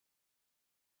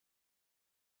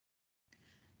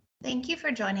Thank you for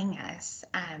joining us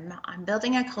on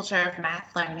Building a Culture of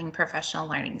Math Learning Professional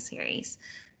Learning series.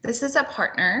 This is a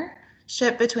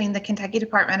partnership between the Kentucky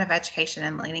Department of Education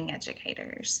and Leading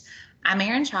Educators. I'm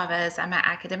Erin Chavez. I'm an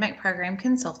academic program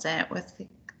consultant with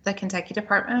the Kentucky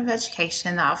Department of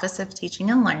Education, the Office of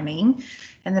Teaching and Learning,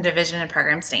 and the Division of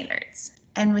Program Standards.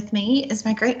 And with me is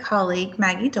my great colleague,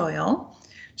 Maggie Doyle.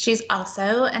 She's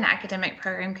also an academic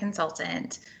program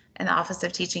consultant in the Office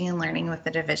of Teaching and Learning with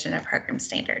the Division of Program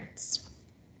Standards.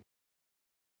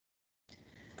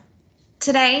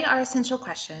 Today, our essential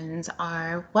questions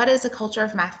are: what is a culture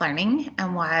of math learning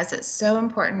and why is it so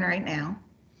important right now?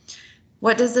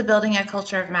 What does the Building a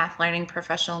Culture of Math Learning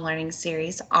Professional Learning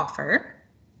series offer?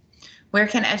 Where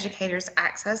can educators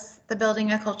access the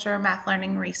Building a Culture of Math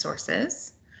Learning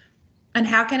resources? And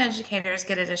how can educators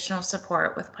get additional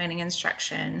support with planning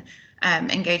instruction,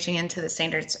 engaging into the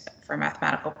standards for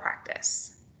mathematical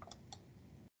practice?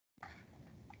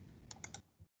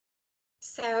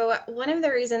 So one of the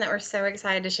reasons that we're so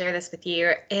excited to share this with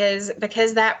you is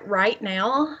because that right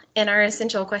now in our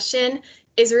essential question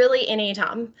is really any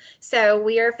time. So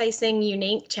we are facing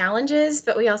unique challenges,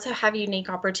 but we also have unique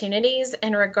opportunities.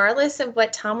 And regardless of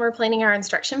what time we're planning our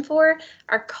instruction for,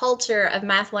 our culture of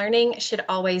math learning should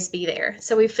always be there.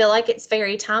 So we feel like it's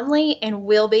very timely and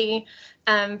will be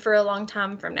for a long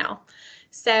time from now.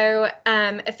 So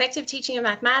effective teaching of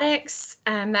mathematics,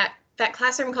 that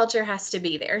classroom culture has to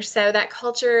be there. So that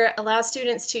culture allows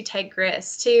students to take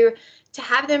risks, to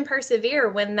have them persevere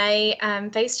when they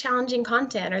face challenging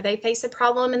content, or they face a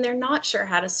problem and they're not sure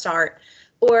how to start,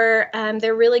 or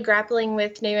they're really grappling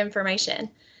with new information.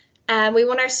 We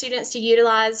want our students to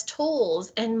utilize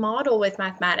tools and model with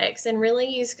mathematics and really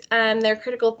use their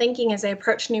critical thinking as they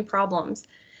approach new problems.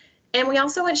 And we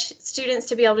also want students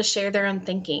to be able to share their own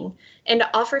thinking and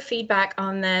to offer feedback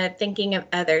on the thinking of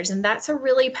others. And that's a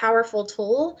really powerful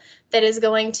tool that is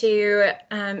going to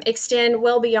extend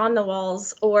well beyond the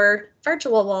walls or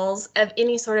virtual walls of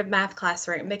any sort of math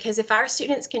classroom. Because if our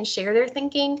students can share their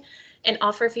thinking and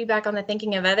offer feedback on the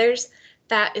thinking of others,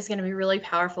 that is going to be really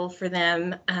powerful for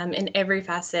them in every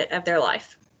facet of their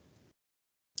life.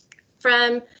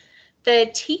 From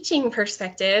the teaching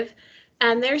perspective,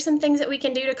 there are some things that we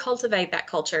can do to cultivate that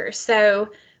culture.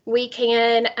 So we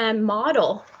can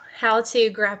model how to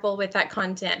grapple with that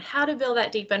content, how to build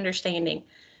that deep understanding.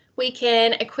 We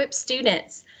can equip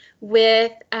students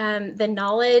with the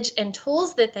knowledge and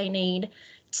tools that they need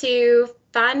to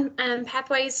find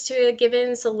pathways to a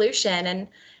given solution,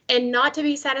 and not to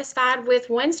be satisfied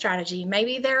with one strategy.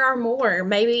 Maybe there are more.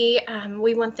 Maybe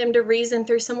we want them to reason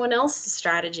through someone else's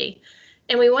strategy.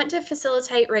 And we want to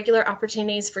facilitate regular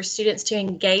opportunities for students to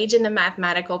engage in the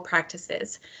mathematical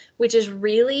practices, which is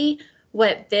really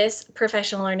what this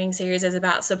professional learning series is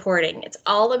about supporting. It's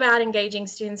all about engaging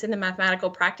students in the mathematical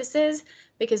practices,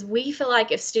 because we feel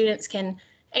like if students can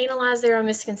analyze their own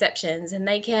misconceptions and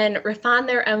they can refine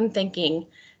their own thinking,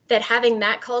 that having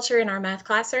that culture in our math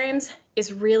classrooms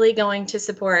is really going to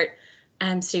support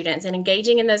students, and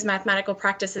engaging in those mathematical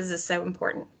practices is so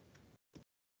important.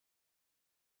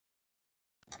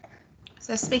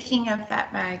 So speaking of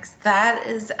that, Max, that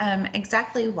is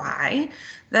exactly why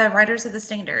the writers of the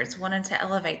standards wanted to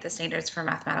elevate the standards for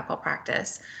mathematical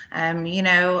practice.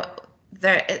 They're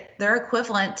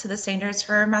equivalent to the standards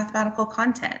for mathematical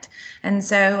content. And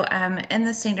so in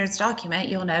the standards document,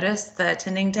 you'll notice the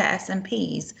attending to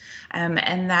S&Ps.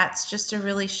 And that's just to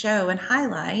really show and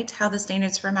highlight how the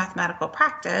standards for mathematical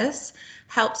practice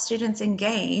help students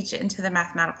engage into the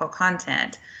mathematical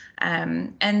content.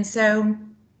 And so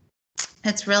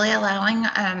it's really allowing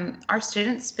our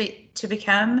students to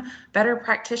become better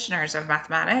practitioners of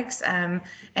mathematics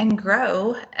and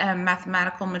grow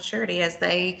mathematical maturity as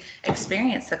they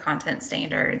experience the content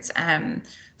standards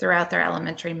throughout their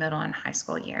elementary, middle, and high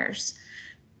school years.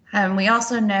 We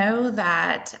also know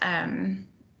that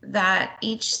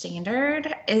each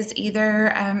standard is either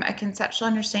a conceptual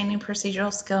understanding,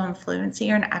 procedural skill, and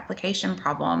fluency, or an application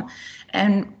problem.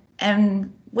 And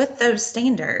with those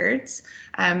standards,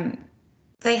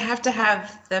 they have to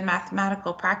have the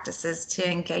mathematical practices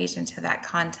to engage into that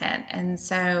content. And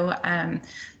so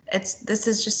this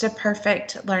is just a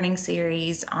perfect learning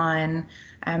series on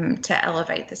to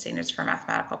elevate the standards for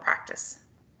mathematical practice.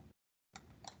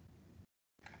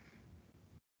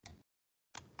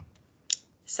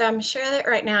 So I'm sure that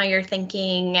right now you're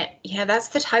thinking, yeah, that's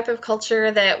the type of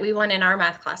culture that we want in our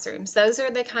math classrooms. Those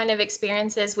are the kind of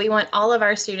experiences we want all of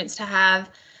our students to have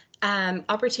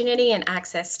opportunity and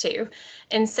access to.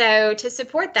 And so to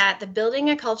support that, the Building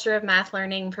a Culture of Math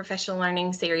Learning Professional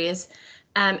Learning series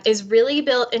is really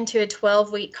built into a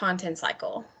 12-week content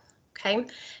cycle. Okay,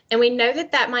 and we know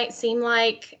that that might seem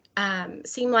like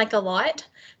seem like a lot,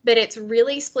 but it's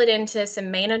really split into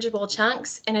some manageable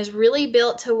chunks and is really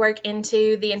built to work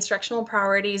into the instructional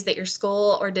priorities that your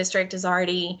school or district is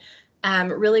already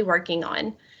really working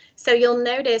on. So you'll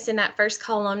notice in that first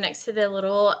column next to the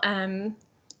little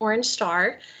orange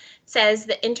star says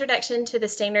the introduction to the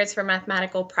standards for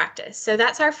mathematical practice. So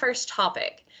that's our first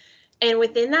topic. And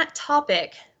within that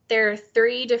topic, there are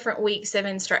 3 different weeks of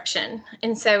instruction.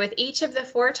 And so with each of the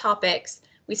 4 topics,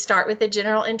 we start with the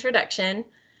general introduction.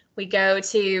 We go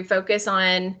to focus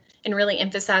on and really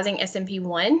emphasizing SMP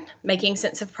 1, making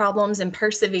sense of problems and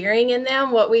persevering in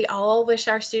them, what we all wish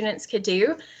our students could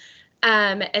do.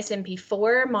 SMP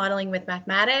 4, modeling with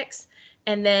mathematics.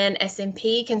 And then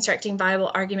SMP, constructing viable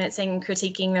arguments and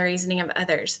critiquing the reasoning of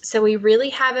others. So we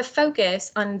really have a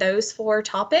focus on those 4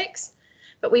 topics,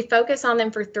 but we focus on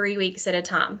them for 3 weeks at a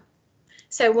time.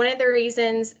 So one of the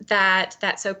reasons that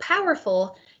that's so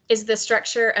powerful is the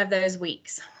structure of those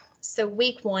weeks. So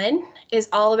week 1 is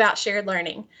all about shared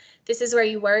learning. This is where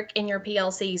you work in your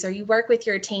PLCs or you work with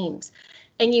your teams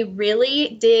and you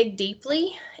really dig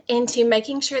deeply into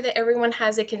making sure that everyone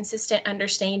has a consistent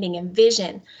understanding and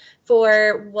vision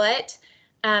for what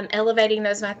elevating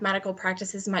those mathematical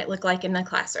practices might look like in the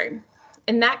classroom.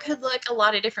 And that could look a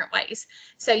lot of different ways.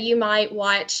 So you might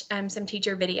watch some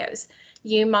teacher videos.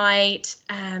 You might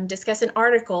discuss an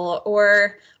article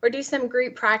or do some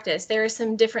group practice. There are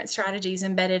some different strategies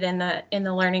embedded in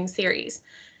the learning series.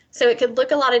 So it could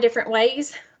look a lot of different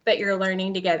ways, but you're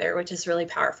learning together, which is really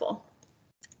powerful.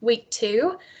 Week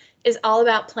 2 is all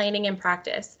about planning and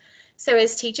practice. So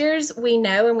as teachers, we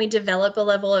know and we develop a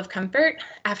level of comfort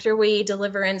after we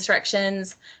deliver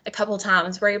instructions a couple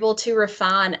times. We're able to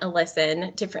refine a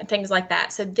lesson, different things like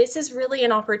that. So this is really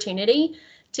an opportunity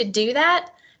to do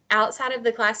that outside of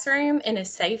the classroom in a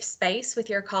safe space with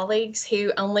your colleagues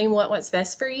who only want what's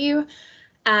best for you.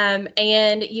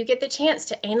 And you get the chance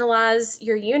to analyze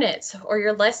your units or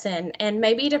your lesson and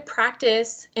maybe to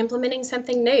practice implementing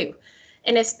something new.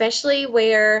 And especially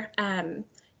where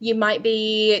you might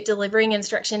be delivering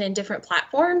instruction in different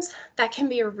platforms, that can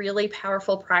be a really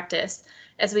powerful practice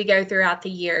as we go throughout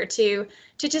the year to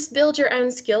just build your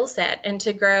own skill set and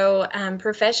to grow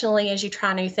professionally as you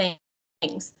try new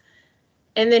things.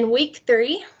 And then week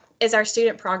 3 is our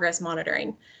student progress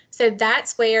monitoring. So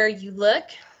that's where you look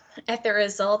at the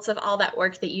results of all that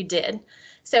work that you did.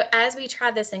 So as we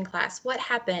try this in class, what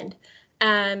happened?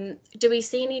 Do we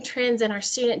see any trends in our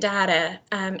student data?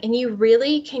 And you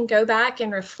really can go back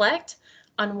and reflect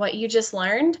on what you just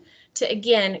learned to,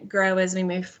 again, grow as we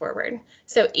move forward.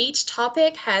 So each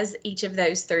topic has each of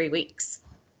those 3 weeks.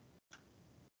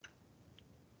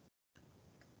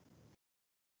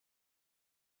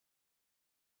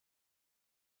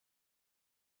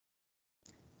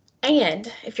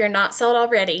 And if you're not sold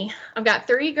already, I've got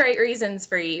 3 great reasons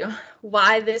for you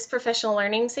why this professional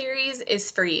learning series is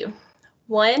for you.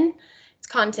 1, it's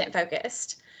content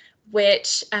focused,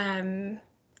 which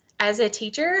as a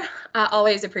teacher, I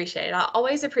always appreciated. I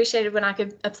always appreciated when I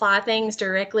could apply things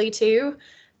directly to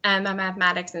my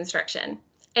mathematics instruction.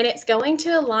 And it's going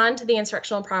to align to the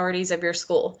instructional priorities of your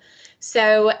school.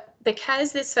 So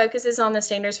because this focuses on the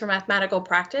standards for mathematical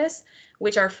practice,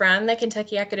 which are from the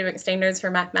Kentucky Academic Standards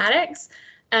for Mathematics,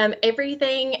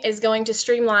 everything is going to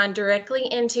streamline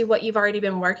directly into what you've already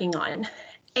been working on.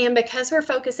 And because we're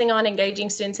focusing on engaging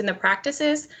students in the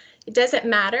practices, it doesn't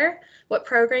matter what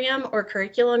program or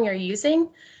curriculum you're using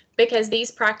because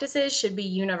these practices should be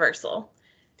universal.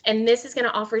 And this is going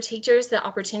to offer teachers the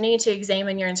opportunity to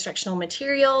examine your instructional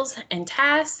materials and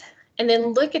tasks, and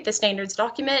then look at the standards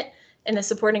document and the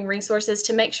supporting resources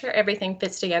to make sure everything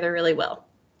fits together really well.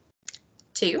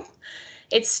 2,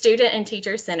 it's student and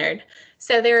teacher centered.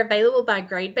 So they're available by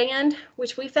grade band,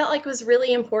 which we felt like was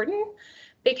really important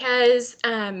because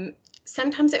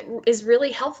sometimes it is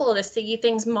really helpful to see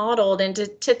things modeled and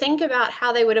to think about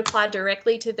how they would apply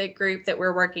directly to the group that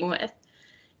we're working with.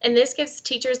 And this gives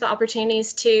teachers the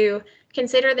opportunities to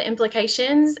consider the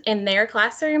implications in their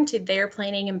classroom to their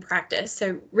planning and practice.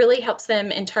 So really helps them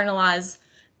internalize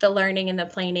the learning and the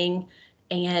planning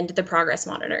and the progress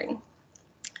monitoring.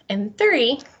 And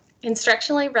 3,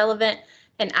 instructionally relevant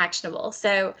and actionable.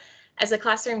 So as a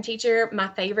classroom teacher, my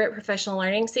favorite professional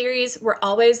learning series were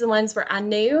always the ones where I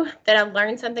knew that I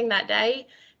learned something that day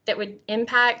that would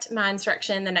impact my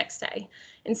instruction the next day.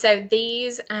 And so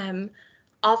these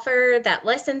offer that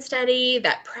lesson study,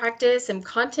 that practice and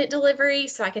content delivery,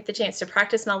 so I get the chance to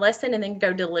practice my lesson and then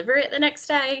go deliver it the next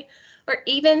day, or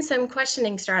even some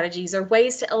questioning strategies or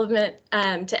ways to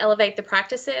elevate the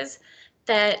practices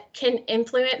that can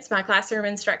influence my classroom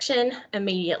instruction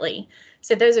immediately.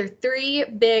 So those are 3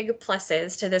 big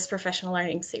pluses to this professional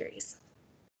learning series.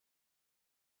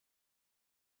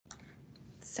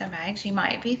 So Mags, you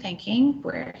might be thinking,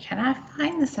 where can I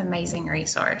find this amazing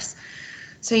resource?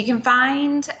 So you can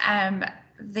find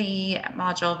the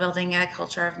module Building a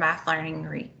Culture of Math Learning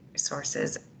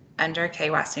Resources under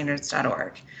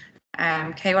kystandards.org.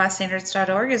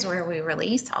 kystandards.org is where we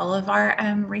release all of our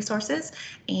resources,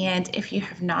 and if you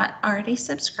have not already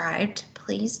subscribed,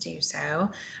 please do so.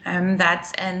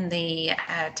 That's in the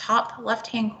top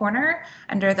left-hand corner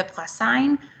under the plus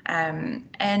sign,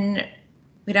 and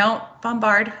we don't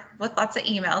bombard with lots of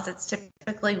emails. It's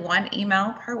typically one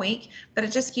email per week, but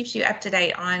it just keeps you up to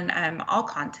date on all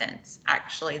contents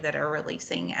actually that are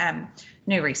releasing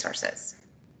new resources.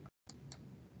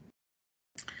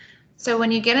 So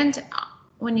when you get onto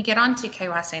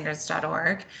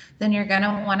kystandards.org, then you're going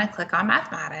to want to click on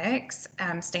Mathematics,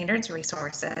 Standards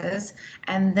Resources,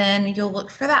 and then you'll look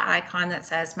for the icon that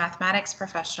says Mathematics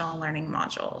Professional Learning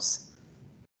Modules.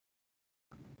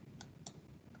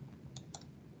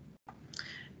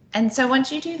 And so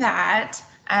once you do that,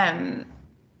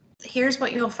 here's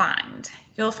what you'll find.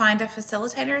 You'll find a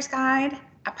facilitator's guide,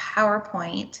 a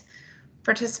PowerPoint,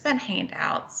 participant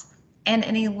handouts, and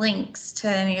any links to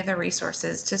any of the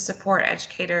resources to support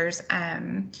educators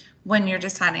when you're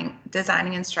designing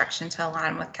instruction to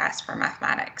align with CAS for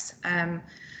mathematics.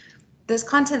 This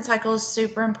content cycle is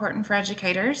super important for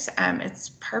educators. Its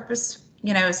purpose,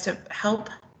 is to help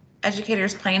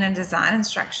educators plan and design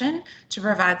instruction to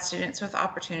provide students with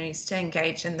opportunities to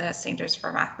engage in the standards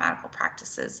for mathematical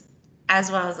practices,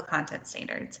 as well as the content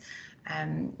standards.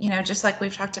 Just like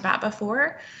we've talked about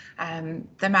before,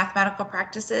 the mathematical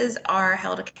practices are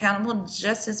held accountable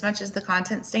just as much as the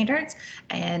content standards,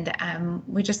 and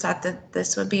we just thought that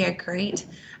this would be a great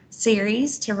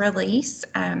series to release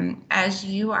as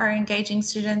you are engaging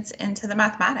students into the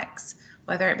mathematics,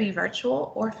 whether it be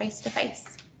virtual or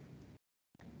face-to-face.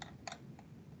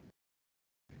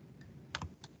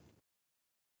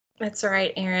 That's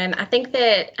right, Erin. I think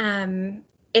that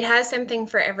it has something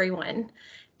for everyone.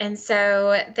 And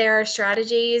so there are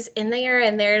strategies in there,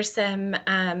 and there's some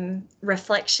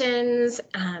reflections.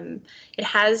 It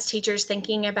has teachers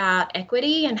thinking about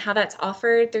equity and how that's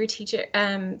offered through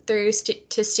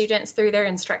to students through their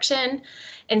instruction.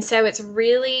 And so it's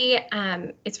really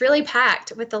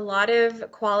packed with a lot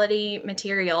of quality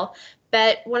material.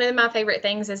 But one of my favorite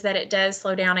things is that it does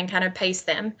slow down and kind of pace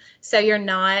them. So you're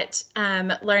not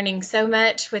learning so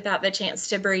much without the chance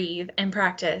to breathe and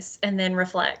practice and then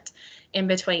reflect in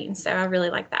between. So I really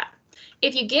like that.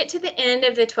 If you get to the end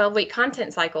of the 12-week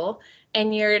content cycle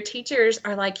and your teachers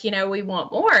are like, we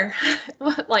want more,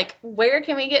 like, where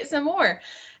can we get some more?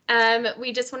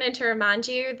 We just wanted to remind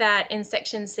you that in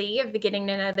Section C of the Getting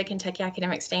to Know the Kentucky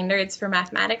Academic Standards for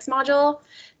Mathematics module,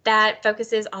 that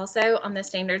focuses also on the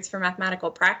standards for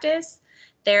mathematical practice.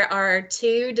 There are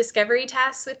 2 discovery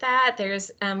tasks with that.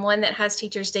 There's one that has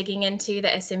teachers digging into the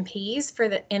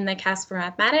SMPs in the CAS for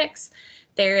Mathematics.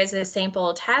 There is a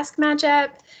sample task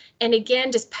matchup. And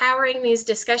again, just powering these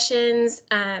discussions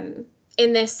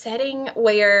in this setting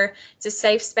where it's a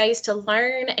safe space to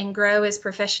learn and grow as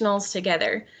professionals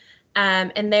together.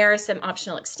 And there are some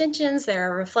optional extensions,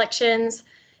 there are reflections.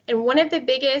 And one of the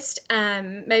biggest,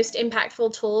 most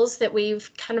impactful tools that we've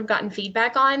kind of gotten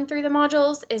feedback on through the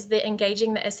modules is the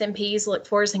Engaging the SMPs, Look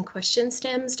Fors, and Question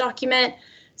Stems document.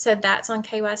 So that's on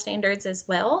KY Standards as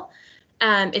well.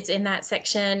 It's in that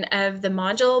section of the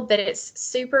module, but it's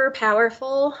super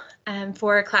powerful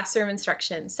for classroom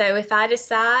instruction. So if I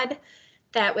decide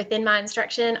that within my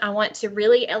instruction, I want to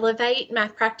really elevate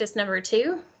math practice number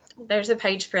 2, there's a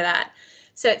page for that.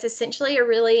 So it's essentially a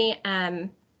really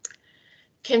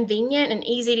convenient and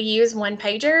easy to use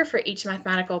one-pager for each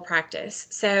mathematical practice.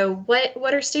 So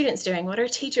what are students doing? What are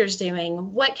teachers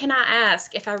doing? What can I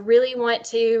ask if I really want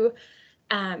to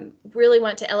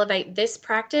elevate this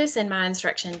practice in my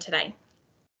instruction today?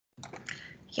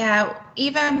 Yeah,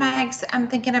 Eva, Mags, I'm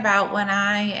thinking about when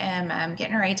I am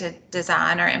getting ready to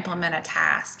design or implement a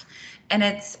task, and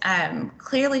it's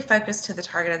clearly focused to the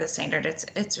target of the standard.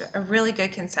 It's a really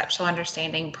good conceptual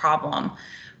understanding problem.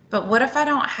 But what if I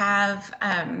don't have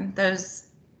the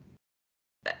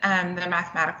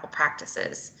mathematical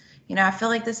practices? I feel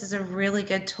like this is a really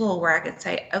good tool where I could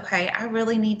say, okay, I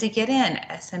really need to get in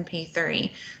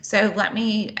SMP3. So let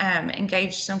me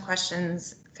engage some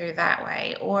questions through that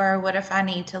way. Or what if I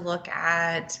need to look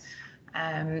at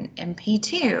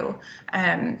MP2?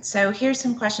 So here's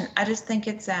some questions. I just think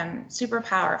it's super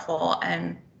powerful,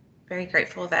 and very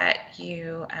grateful that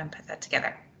you put that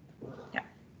together. Yeah.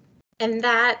 And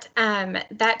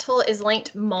that tool is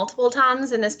linked multiple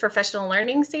times in this professional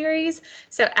learning series.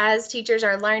 So as teachers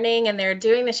are learning and they're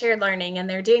doing the shared learning and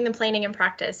they're doing the planning and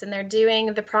practice and they're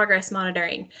doing the progress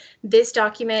monitoring, this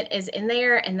document is in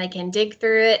there and they can dig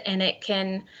through it, and it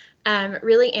can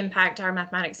really impact our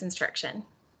mathematics instruction.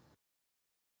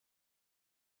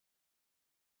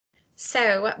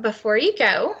 So before you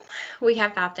go, we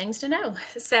have 5 things to know.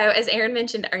 So as Erin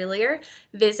mentioned earlier,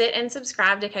 visit and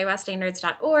subscribe to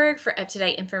kystandards.org for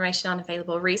up-to-date information on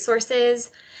available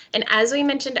resources. And as we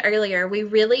mentioned earlier, we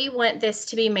really want this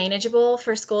to be manageable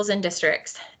for schools and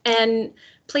districts. And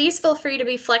please feel free to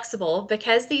be flexible,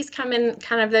 because these come in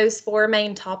kind of those 4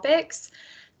 main topics.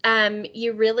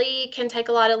 You really can take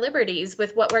a lot of liberties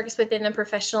with what works within the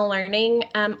professional learning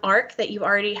arc that you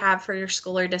already have for your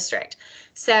school or district.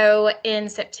 So in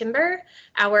September,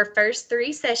 our first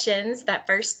 3 sessions, that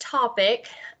first topic,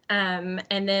 and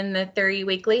then the 3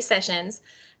 weekly sessions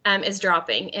is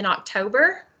dropping. In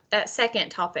October, that second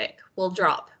topic will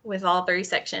drop with all 3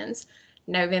 sections.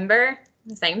 November,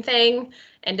 same thing,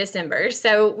 and December.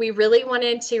 So we really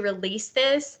wanted to release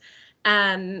this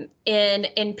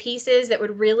in pieces that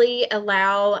would really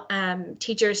allow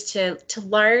teachers to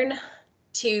learn,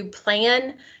 to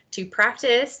plan, to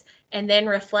practice, and then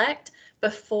reflect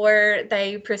before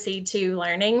they proceed to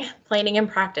learning, planning, and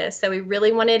practice. So we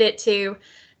really wanted it to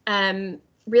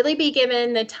really be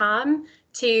given the time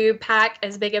to pack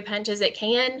as big a punch as it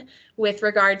can with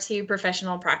regard to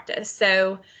professional practice.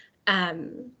 So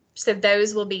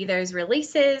those will be those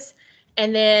releases.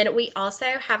 And then we also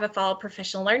have a fall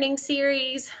professional learning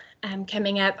series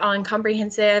coming up on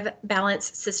comprehensive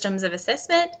balanced systems of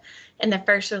assessment. And the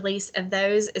first release of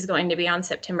those is going to be on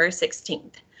September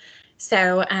 16th.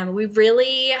 So we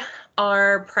really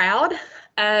are proud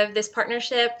of this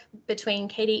partnership between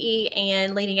KDE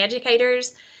and leading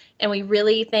educators. And we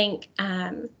really think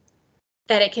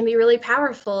that it can be really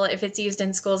powerful if it's used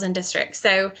in schools and districts.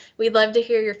 So we'd love to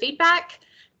hear your feedback,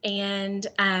 and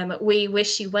we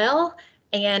wish you well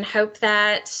and hope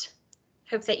that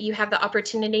you have the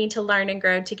opportunity to learn and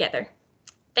grow together.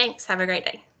 Thanks. Have a great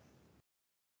day.